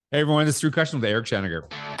Hey everyone, this is Through Question with Eric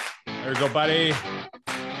Sheninger. There we go, buddy.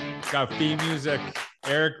 It's got theme music.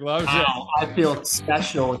 Eric loves it. Wow, I feel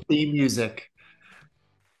special with theme music.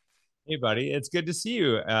 Hey, buddy, it's good to see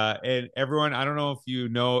you. And everyone, I don't know if you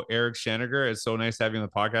know Eric Sheninger. It's so nice to have you on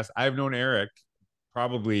the podcast. I've known Eric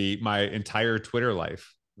probably my entire Twitter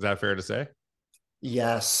life. Is that fair to say?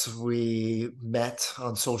 Yes, we met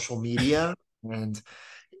on social media and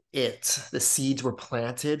the seeds were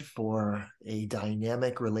planted for a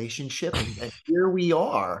dynamic relationship. And here we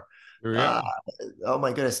are. Here we Uh, are. oh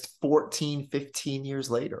my goodness, 14, 15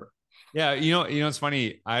 years later. Yeah, it's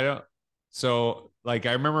funny. I don't. So, like,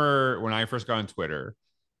 I remember when I first got on Twitter.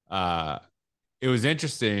 Uh, it was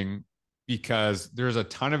interesting because there's a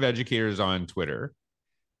ton of educators on Twitter,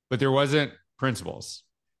 but there wasn't principals.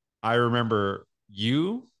 I remember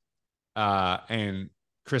you and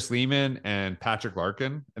Chris Lehman and Patrick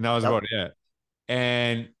Larkin, and that was Yep. about it.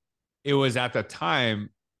 And it was at the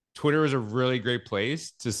time, Twitter was a really great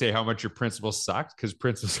place to say how much your principal sucked because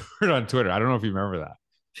principals were on Twitter. I don't know if you remember that.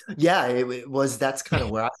 Yeah, it was. That's kind of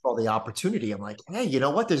where I saw the opportunity. I'm like, hey, you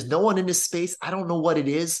know what? There's no one in this space. I don't know what it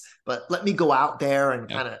is, but let me go out there and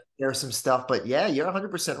Yeah. kind of share some stuff. But yeah, you're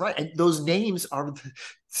 100% right. And those names are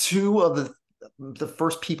two of the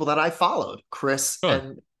first people that I followed, Chris Totally.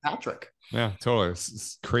 and Patrick. Yeah, totally.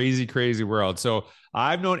 It's crazy, crazy world. So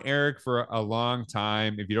I've known Eric for a long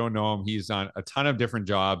time. If you don't know him, he's on a ton of different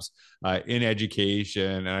jobs in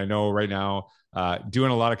education. And I know right now,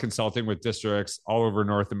 doing a lot of consulting with districts all over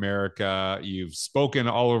North America. You've spoken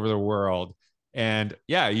all over the world. And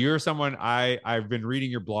yeah, you're someone I've been reading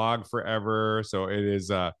your blog forever. So it is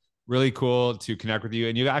really cool to connect with you.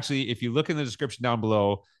 And you actually, if you look in the description down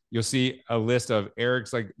below, you'll see a list of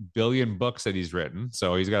Eric's like billion books that he's written.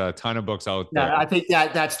 So he's got a ton of books out there. Yeah, I think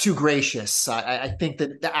that's too gracious. I think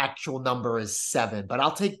that the actual number is seven, but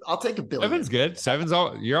I'll take a billion. Seven's good. Seven's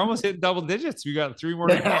all you're almost hitting double digits. We got three more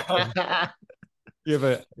to go. You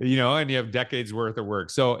have and you have decades worth of work.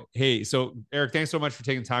 So hey, so Eric, thanks so much for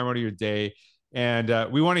taking time out of your day. And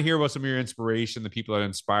we want to hear about some of your inspiration, the people that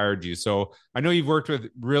inspired you. So I know you've worked with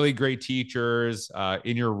really great teachers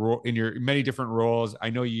in your many different roles.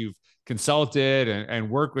 I know you've consulted and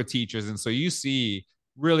worked with teachers, and so you see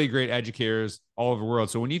really great educators all over the world.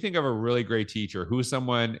 So when you think of a really great teacher, who's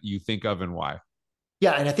someone you think of and why?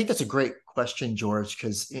 Yeah, and I think that's a great question, George,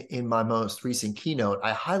 because in my most recent keynote,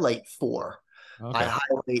 I highlight four. I Okay.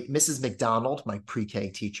 highlight Mrs. McDonald, my pre-K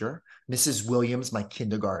teacher, Mrs. Williams, my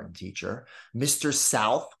kindergarten teacher, Mr.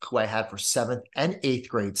 South, who I had for seventh and eighth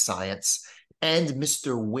grade science, and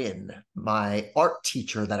Mr. Wynn, my art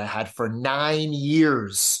teacher that I had for 9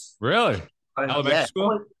 years. Really? Elementary Yeah,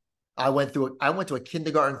 school? I went to a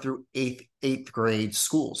kindergarten through eighth grade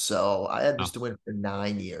school. So I had Oh, Mr. Wynn for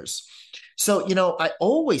 9 years. So, I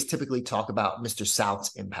always typically talk about Mr.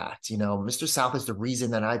 South's impact. Mr. South is the reason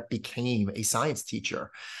that I became a science teacher.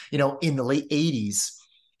 In the late 80s,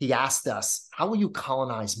 he asked us, how will you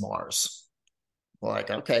colonize Mars? We're like,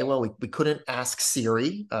 okay, well, we couldn't ask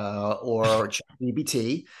Siri or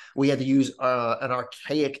ChatGPT. We had to use an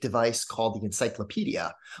archaic device called the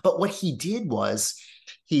encyclopedia. But what he did was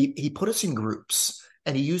he put us in groups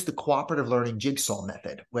and he used the cooperative learning jigsaw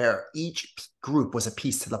method, where each group was a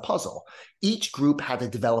piece to the puzzle. Each group had to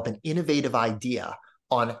develop an innovative idea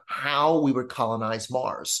on how we would colonize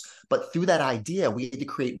Mars. But through that idea, we had to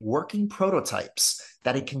create working prototypes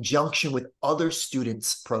that, in conjunction with other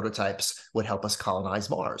students' prototypes, would help us colonize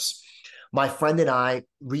Mars. My friend and I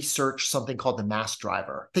researched something called the mass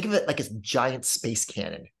driver. Think of it like a giant space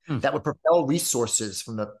cannon hmm. that would propel resources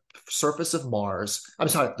from the surface of Mars, I'm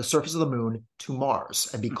sorry, the surface of the moon to Mars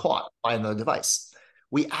and be caught by another device.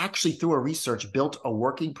 We actually, through our research, built a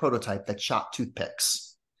working prototype that shot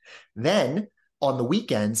toothpicks. Then on the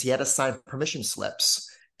weekends, he had us sign permission slips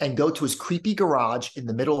and go to his creepy garage in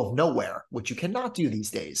the middle of nowhere, which you cannot do these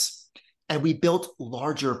days. And we built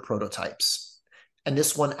larger prototypes. And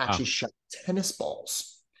this one Wow. actually shot tennis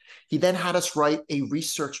balls. He then had us write a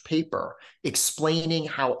research paper explaining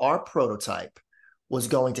how our prototype was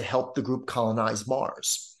going to help the group colonize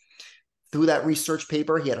Mars. Through that research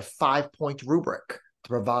paper, he had a 5-point rubric to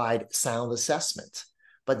provide sound assessment.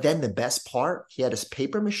 But then the best part, he had us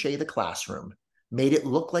paper mache the classroom, made it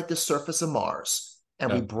look like the surface of Mars,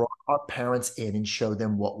 and we Yeah. brought our parents in and showed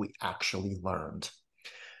them what we actually learned.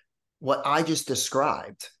 What I just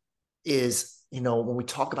described is, when we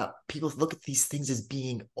talk about, people look at these things as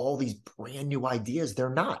being all these brand new ideas. They're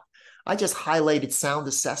not. I just highlighted sound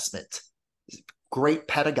assessment, great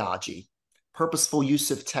pedagogy, purposeful use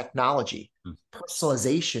of technology, Hmm.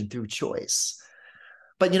 personalization through choice.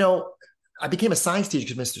 But, I became a science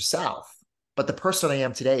teacher because of Mr. South, but the person I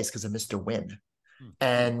am today is because of Mr. Wynn.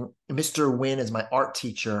 And Mr. Wynn is my art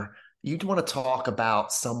teacher. You'd want to talk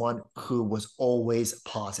about someone who was always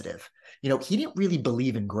positive. He didn't really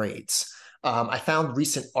believe in grades. I found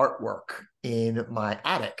recent artwork in my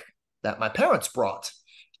attic that my parents brought,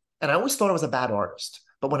 and I always thought I was a bad artist.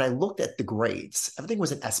 But when I looked at the grades, everything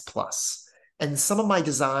was an S plus, and some of my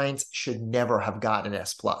designs should never have gotten an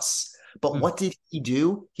S plus. But what did he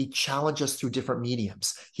do? He challenged us through different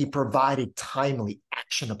mediums. He provided timely,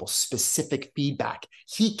 actionable, specific feedback.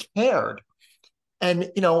 He cared.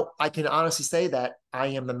 And, I can honestly say that I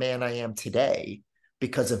am the man I am today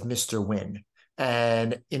because of Mr. Wynn.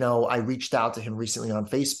 And, I reached out to him recently on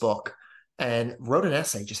Facebook and wrote an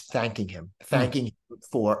essay just thanking him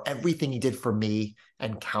for everything he did for me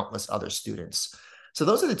and countless other students. So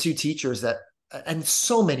those are the two teachers that, and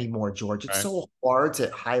so many more, George. It's so hard to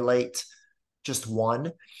highlight just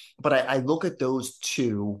one, but I look at those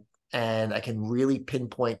two and I can really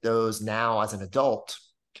pinpoint those now as an adult,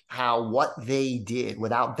 how what they did.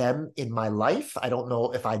 Without them in my life, I don't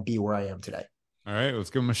know if I'd be where I am today. All right, let's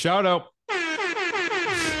give them a shout out.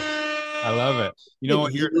 I love it. You know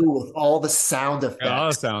what? You're with all the sound effects. All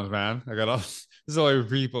the sounds, man. I got all. This is why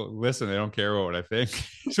people listen. They don't care about what I think.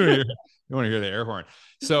 So you want to hear the air horn.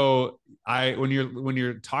 So when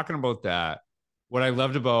you're talking about that, what I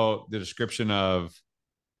loved about the description of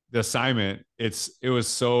the assignment, it was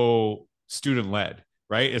so student led,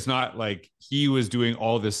 right? It's not like he was doing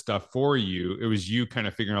all this stuff for you. It was you kind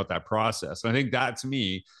of figuring out that process. And I think that, to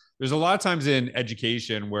me, there's a lot of times in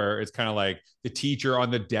education where it's kind of like the teacher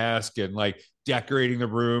on the desk and like decorating the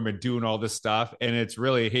room and doing all this stuff. And it's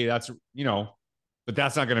really, hey, but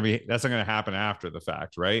that's not going to happen after the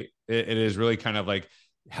fact, right? It is really kind of like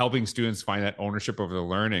helping students find that ownership over the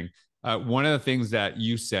learning. One of the things that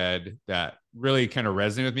you said that really kind of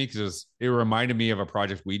resonated with me, because it reminded me of a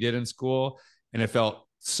project we did in school, and it felt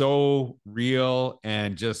so real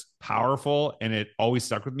and just powerful, and it always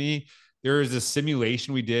stuck with me. There was this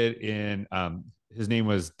simulation we did in his name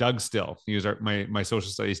was Doug Still. He was my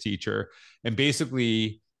social studies teacher. And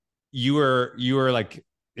basically you were like,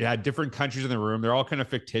 you had different countries in the room. They're all kind of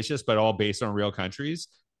fictitious, but all based on real countries.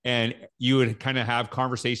 And you would kind of have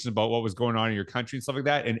conversations about what was going on in your country and stuff like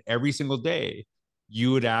that. And every single day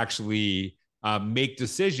you would actually make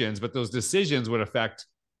decisions, but those decisions would affect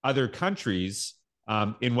other countries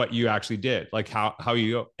in what you actually did, like how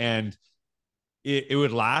you, and it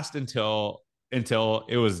would last until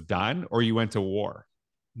it was done or you went to war.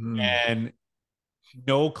 And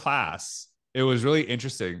no class, it was really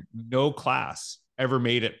interesting, no class ever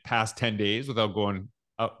made it past 10 days without going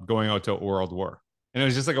out to a world war. And it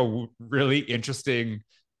was just like a really interesting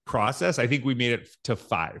process. I think we made it to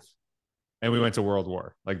 5 and we went to world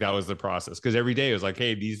war. Like that was the process. Because every day it was like,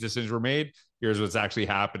 hey, these decisions were made. Here's what's actually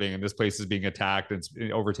happening. And this place is being attacked and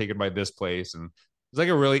it's overtaken by this place. And it's like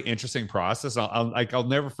a really interesting process. I'll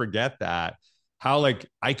never forget that. How like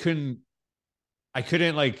I couldn't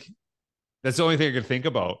like, that's the only thing I could think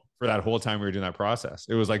about for that whole time we were doing that process.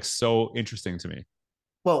 It was like so interesting to me.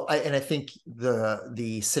 Well, I think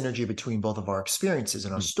the synergy between both of our experiences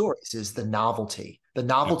and our stories is the novelty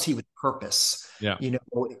with purpose. Yeah.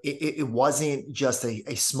 It wasn't just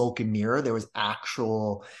a smoke and mirror. There was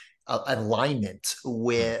actual alignment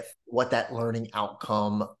with what that learning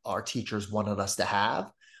outcome our teachers wanted us to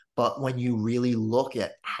have. But when you really look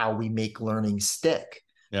at how we make learning stick,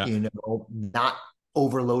 not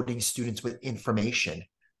overloading students with information,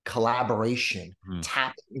 collaboration,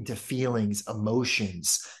 tapping into feelings,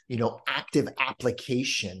 emotions, active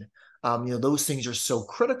application. Those things are so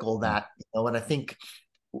critical that, and I think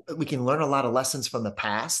we can learn a lot of lessons from the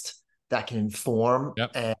past that can inform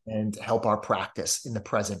and help our practice in the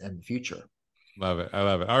present and the future. Love it. I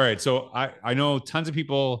love it. All right. So I know tons of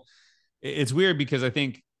people. It's weird because I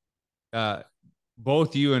think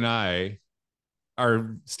both you and I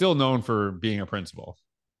are still known for being a principal,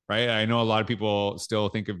 right? I know a lot of people still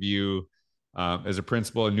think of you as a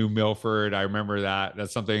principal in New Milford. I remember that.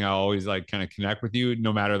 That's something I always like kind of connect with you,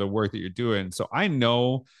 no matter the work that you're doing. So I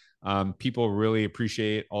know people really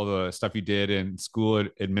appreciate all the stuff you did in school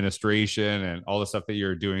administration and all the stuff that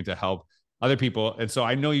you're doing to help other people. And so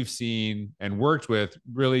I know you've seen and worked with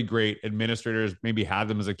really great administrators, maybe had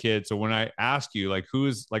them as a kid. So when I ask you, like,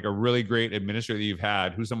 who's like a really great administrator that you've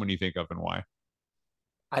had, who's someone you think of and why?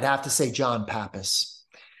 I'd have to say John Pappas.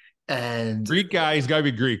 And Greek guy, he's got to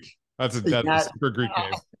be Greek. That's a super Greek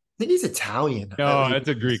name. I think he's Italian. No, that's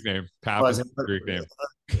a Greek name. Pappas is a Greek name.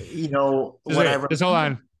 Whatever. Just hold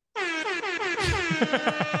on.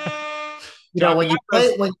 When you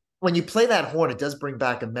play when you play that horn, it does bring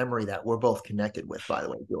back a memory that we're both connected with, by the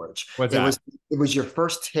way, George. What's It that? was it was your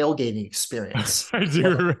first tailgating experience. I do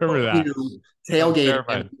remember that. You I'm tailgating and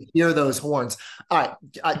terrified. you hear those horns. All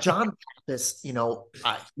right, John Pappas,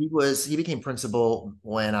 he became principal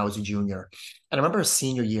when I was a junior, and I remember his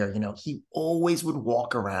senior year. He always would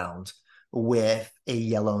walk around with a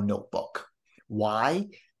yellow notebook. Why?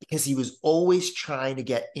 Because he was always trying to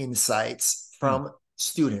get insights Hmm. from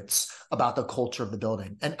students about the culture of the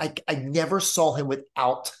building. And I never saw him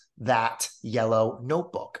without that yellow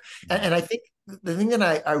notebook. And I think the thing that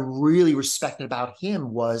I really respected about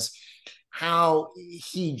him was how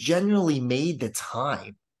he genuinely made the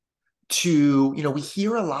time to, we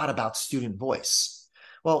hear a lot about student voice.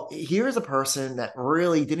 Well, here's a person that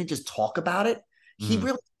really didn't just talk about it, he Mhm.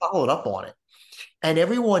 really followed up on it. And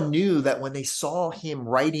everyone knew that when they saw him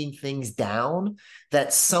writing things down,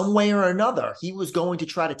 that some way or another, he was going to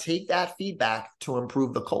try to take that feedback to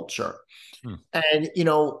improve the culture. Hmm. And,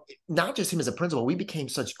 not just him as a principal, we became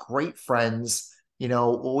such great friends.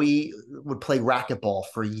 We would play racquetball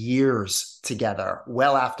for years together,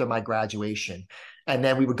 well after my graduation. And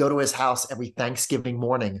then we would go to his house every Thanksgiving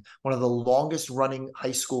morning, one of the longest running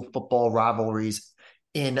high school football rivalries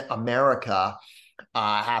in America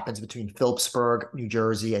happens between Phillipsburg, New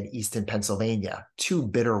Jersey, and Easton, Pennsylvania, two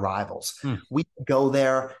bitter rivals. Hmm. We go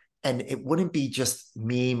there, and it wouldn't be just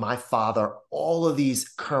me, my father, all of these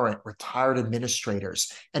current retired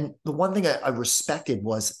administrators. And the one thing I respected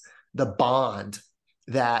was the bond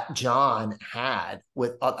that John had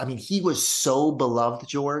with, he was so beloved,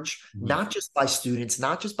 George, Mhm. not just by students,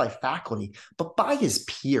 not just by faculty, but by his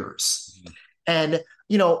peers. Mhm. And,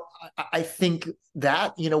 I think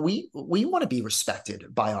that, we want to be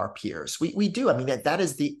respected by our peers. We do. That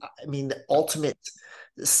is the ultimate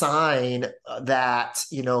sign that,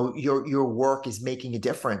 your work is making a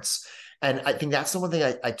difference. And I think that's the one thing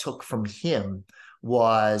I took from him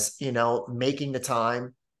was, making the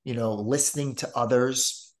time, listening to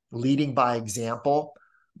others, leading by example,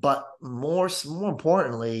 but more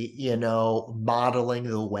importantly, modeling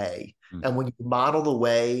the way. Hmm. And when you model the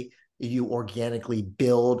way, you organically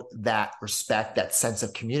build that respect, that sense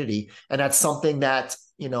of community. And that's something that,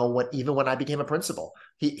 even when I became a principal,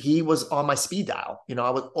 he was on my speed dial. I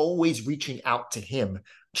was always reaching out to him,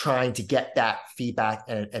 trying to get that feedback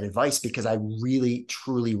and advice because I really,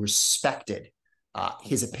 truly respected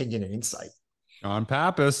his opinion and insight. John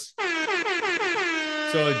Pappas.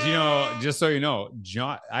 So, just so you know,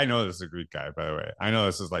 John, I know this is a Greek guy, by the way. I know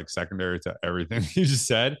this is like secondary to everything you just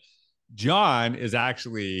said. John is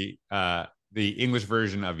actually the English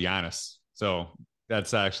version of Giannis. So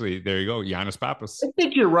that's actually, there you go, Giannis Pappas. I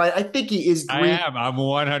think you're right. I think he is I Greek. am. I'm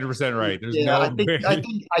 100% right. There's Yeah, no I think I way.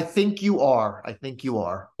 think I think you are. I think you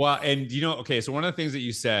are. Well, and okay, so one of the things that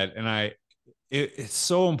you said, and it's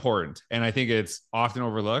so important, and I think it's often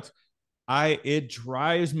overlooked. It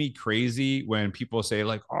drives me crazy when people say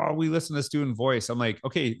like, "Oh, we listen to student voice." I'm like,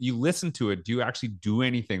 okay, you listen to it. Do you actually do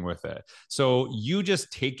anything with it? So you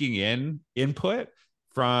just taking in input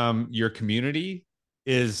from your community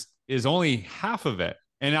is only half of it.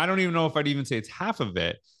 And I don't even know if I'd even say it's half of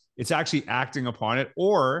it. It's actually acting upon it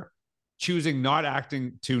or choosing not act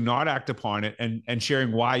upon it and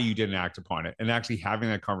sharing why you didn't act upon it and actually having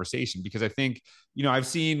that conversation. Because I think, I've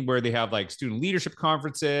seen where they have like student leadership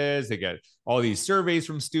conferences, they get all these surveys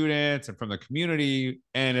from students and from the community.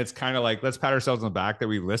 And it's kind of like, let's pat ourselves on the back that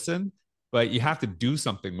we listen, but you have to do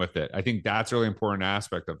something with it. I think that's a really important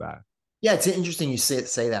aspect of that. Yeah, it's interesting you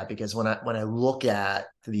say that because when I look at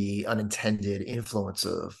the unintended influence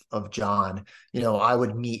of John, I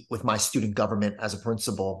would meet with my student government as a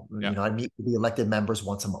principal. Yeah. I'd meet with the elected members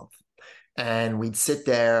once a month. And we'd sit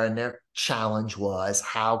there and their challenge was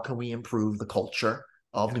how can we improve the culture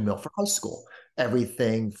of New Milford High School?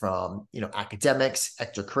 Everything from, academics,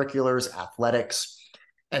 extracurriculars, athletics.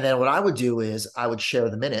 And then what I would do is I would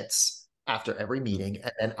share the minutes after every meeting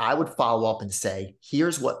and I would follow up and say,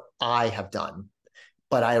 here's what I have done.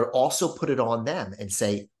 But I would also put it on them and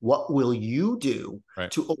say, what will you do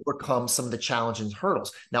Right. to overcome some of the challenges and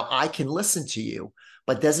hurdles? Now, I can listen to you,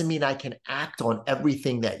 but doesn't mean I can act on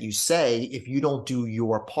everything that you say if you don't do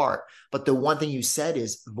your part. But the one thing you said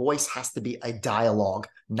is voice has to be a dialogue,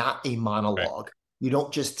 not a monologue. Right. You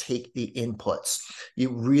don't just take the inputs. You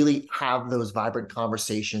really have those vibrant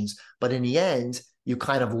conversations. But in the end, you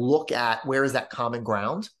kind of look at where is that common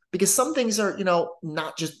ground, because some things are,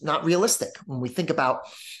 not realistic when we think about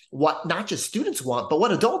what not just students want, but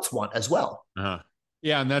what adults want as well. Uh-huh.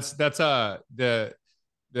 Yeah. And that's the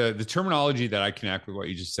terminology that I connect with what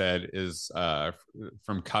you just said is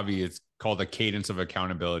from Covey. It's called the cadence of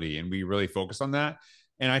accountability. And we really focus on that.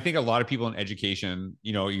 And I think a lot of people in education,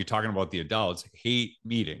 you're talking about the adults, hate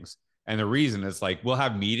meetings. And the reason is like, we'll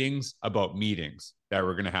have meetings about meetings that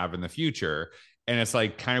we're going to have in the future. And it's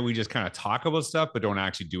like, we just kind of talk about stuff, but don't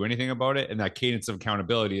actually do anything about it. And that cadence of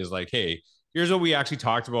accountability is like, hey, here's what we actually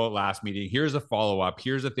talked about last meeting. Here's a follow up.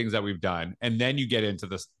 Here's the things that we've done. And then you get into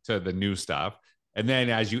to the new stuff. And then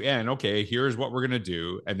as you end, okay, here's what we're going to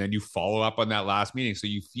do. And then you follow up on that last meeting. So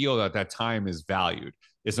you feel that time is valued.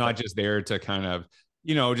 It's not just there to kind of,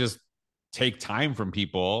 just take time from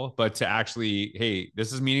people, but to actually, hey,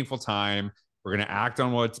 this is meaningful time. We're going to act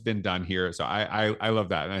on what's been done here. So I love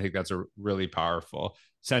that. And I think that's a really powerful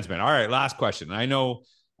sentiment. All right, last question. I know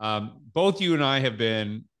both you and I have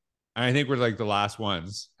been, and I think we're like the last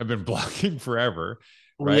ones, have been blogging forever.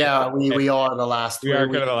 Right? Yeah, we are the last. We are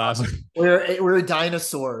kind of the last. We're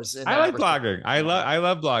dinosaurs. I like blogging. I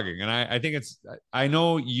love blogging, and I think I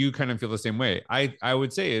know you kind of feel the same way. I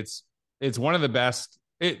would say it's one of the best.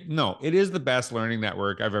 It is the best learning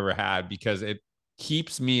network I've ever had because it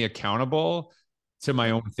keeps me accountable to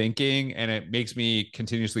my own thinking, and it makes me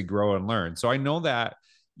continuously grow and learn. So I know that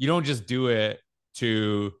you don't just do it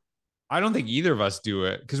to. I don't think either of us do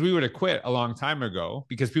it because we would have quit a long time ago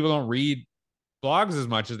because people don't read blogs as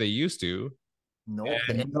much as they used to. No,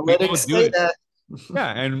 the analytics say that.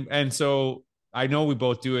 Yeah, and so I know we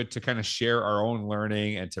both do it to kind of share our own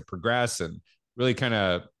learning and to progress and really kind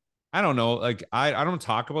of, I don't know, like I don't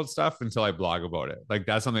talk about stuff until I blog about it. Like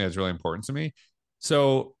that's something that's really important to me.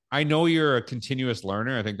 So I know you're a continuous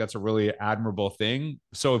learner. I think that's a really admirable thing.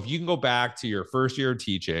 So if you can go back to your first year of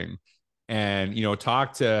teaching and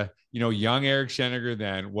talk to young Eric Sheninger,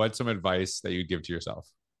 then what's some advice that you'd give to yourself?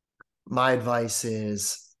 My advice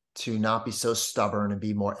is to not be so stubborn and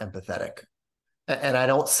be more empathetic. And I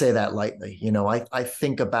don't say that lightly. I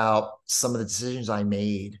think about some of the decisions I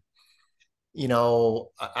made.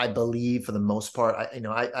 I believe for the most part,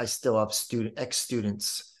 I still have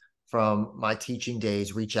ex-students from my teaching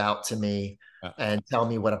days reach out to me and tell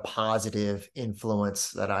me what a positive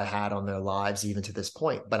influence that I had on their lives, even to this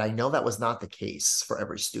point. But I know that was not the case for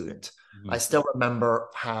every student. Mm-hmm. I still remember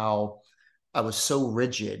how I was so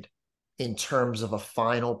rigid in terms of a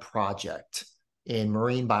final project in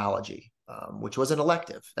marine biology, which was an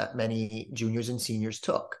elective that many juniors and seniors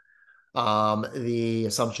took. The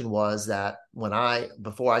assumption was that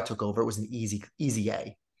before I took over, it was an easy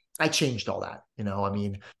A. I changed all that.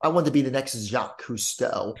 I wanted to be the next Jacques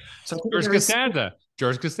Cousteau. So George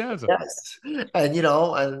Costanza. Yes. And,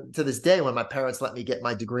 and to this day, when my parents let me get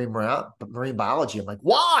my degree in marine biology, I'm like,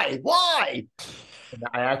 why? And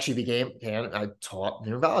I actually I taught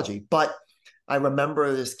marine biology. But I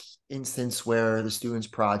remember this instance where the students'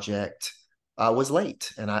 project was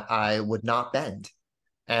late and I would not bend.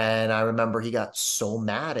 And I remember he got so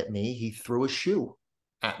mad at me, he threw a shoe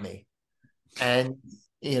at me. And,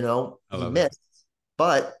 he missed,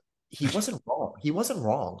 but he wasn't wrong. He wasn't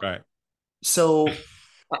wrong. Right. So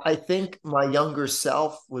I think my younger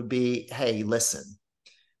self would be, hey, listen,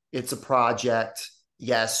 it's a project.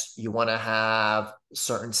 Yes, you want to have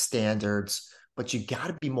certain standards, but you got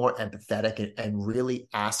to be more empathetic and really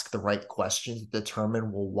ask the right questions to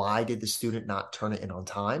determine, well, why did the student not turn it in on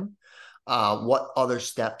time? What other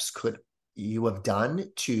steps could you have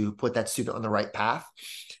done to put that student on the right path?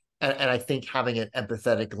 And I think having an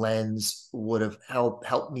empathetic lens would have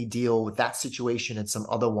helped me deal with that situation and some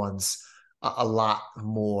other ones a lot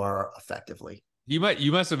more effectively. You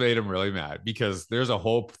must have made him really mad because there's a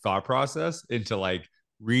whole thought process into like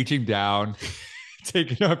reaching down,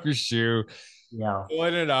 taking off your shoe,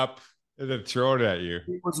 pulling it up, and then throwing it at you.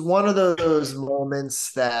 It was one of those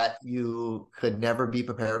moments that you could never be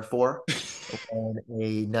prepared for. When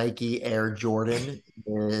a Nike Air Jordan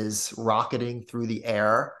is rocketing through the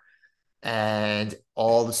air and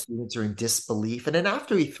all the students are in disbelief. And then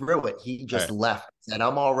after he threw it, he just left and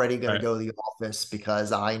I'm already going to go to the office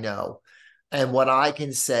because I know. And what I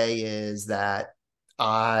can say is that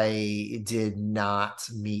I did not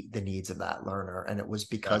meet the needs of that learner. And it was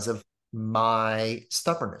because of my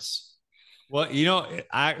stubbornness. Well,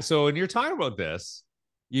 so when you're talking about this,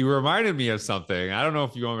 you reminded me of something. I don't know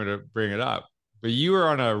if you want me to bring it up, but you were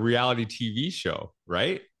on a reality TV show,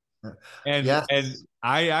 right? And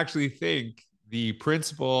I actually think the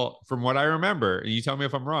principle, from what I remember, and you tell me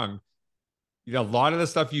if I'm wrong, a lot of the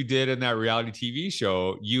stuff you did in that reality TV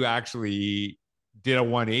show, you actually did a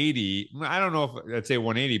 180. I don't know if I'd say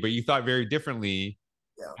 180, but you thought very differently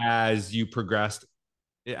as you progressed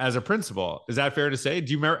as a principal. Is that fair to say?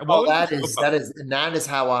 Do you remember? Well, that is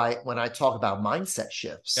how when I talk about mindset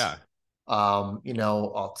shifts. Yeah. I'll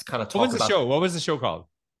kind of talk about. What was the show called?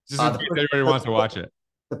 Just in case anybody wants to watch it.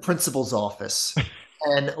 The principal's office.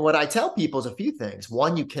 And what I tell people is a few things.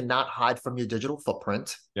 One, you cannot hide from your digital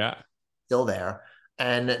footprint. Yeah. Still there.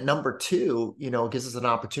 And number two, it gives us an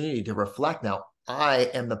opportunity to reflect. Now, I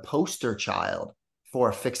am the poster child for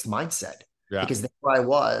a fixed mindset Yeah. because there I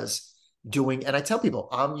was doing, and I tell people,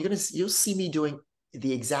 you'll see me doing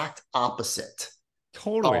the exact opposite.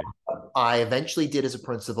 Totally. I eventually did as a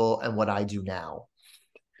principal and what I do now.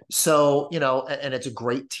 So, and it's a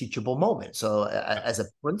great teachable moment. So as a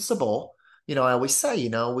principal, I always say,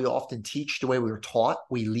 we often teach the way we were taught.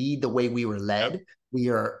 We lead the way we were led. Yep. We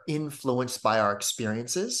are influenced by our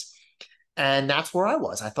experiences. And that's where I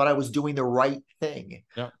was. I thought I was doing the right thing.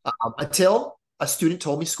 Yep. Until a student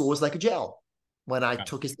told me school was like a jail when I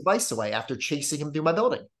took his device away after chasing him through my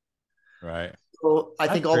building. Right. So I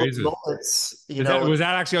think all those moments, was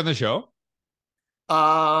that actually on the show?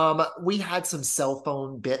 We had some cell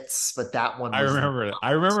phone bits, but that one I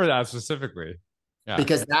remember that specifically. Yeah.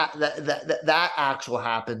 Because that actual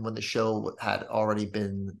happened when the show had already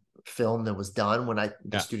been filmed and was done when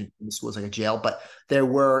the student in the school was like a jail. But there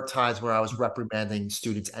were times where I was reprimanding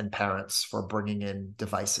students and parents for bringing in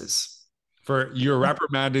devices. You're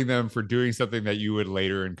reprimanding them for doing something that you would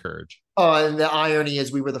later encourage. Oh, and the irony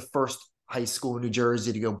is we were the first high school in New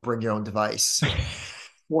Jersey to go bring your own device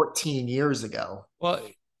 14 years ago. Well,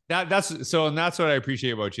 that's what I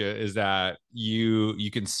appreciate about you is that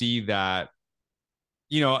you can see that,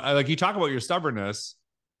 like you talk about your stubbornness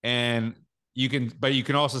and but you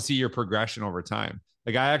can also see your progression over time.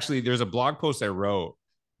 Like there's a blog post I wrote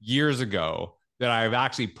years ago that I've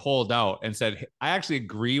actually pulled out and said, I actually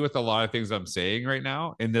agree with a lot of things I'm saying right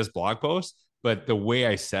now in this blog post, but the way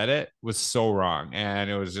I said it was so wrong. And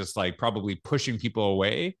it was just like probably pushing people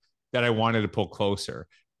away that I wanted to pull closer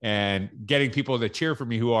and getting people to cheer for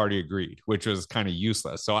me who already agreed, which was kind of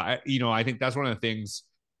useless. So I think that's one of the things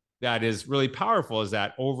that is really powerful is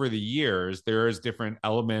that over the years, there's different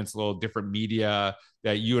elements, little different media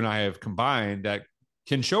that you and I have combined that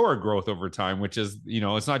can show our growth over time, which is,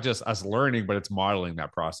 it's not just us learning, but it's modeling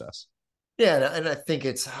that process. Yeah. And I think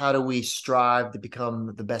it's how do we strive to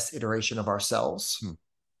become the best iteration of ourselves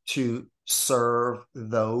to serve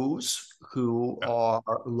those who are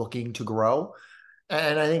looking to grow.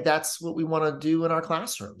 And I think that's what we want to do in our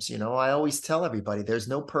classrooms. I always tell everybody there's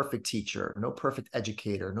no perfect teacher, no perfect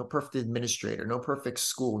educator, no perfect administrator, no perfect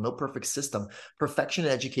school, no perfect system. Perfection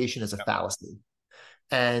in education is a fallacy.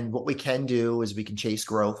 And what we can do is we can chase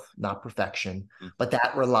growth, not perfection, but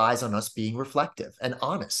that relies on us being reflective and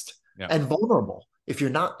honest and vulnerable. If you're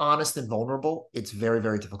not honest and vulnerable, it's very,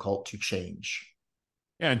 very difficult to change.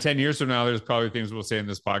 Yeah, and 10 years from now, there's probably things we'll say in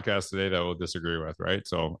this podcast today that we'll disagree with, right?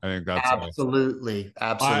 So I think that's absolutely.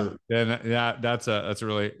 Then that's a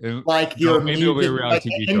really like your music, like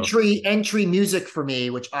entry music for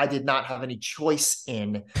me, which I did not have any choice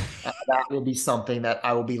in. That will be something that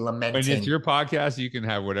I will be lamenting. When it's your podcast, you can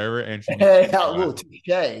have whatever entry.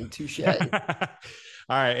 Touche.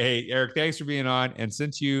 All right, hey Eric, thanks for being on. And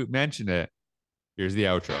since you mentioned it, here's the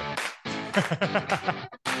outro.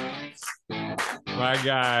 My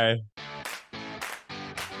guy.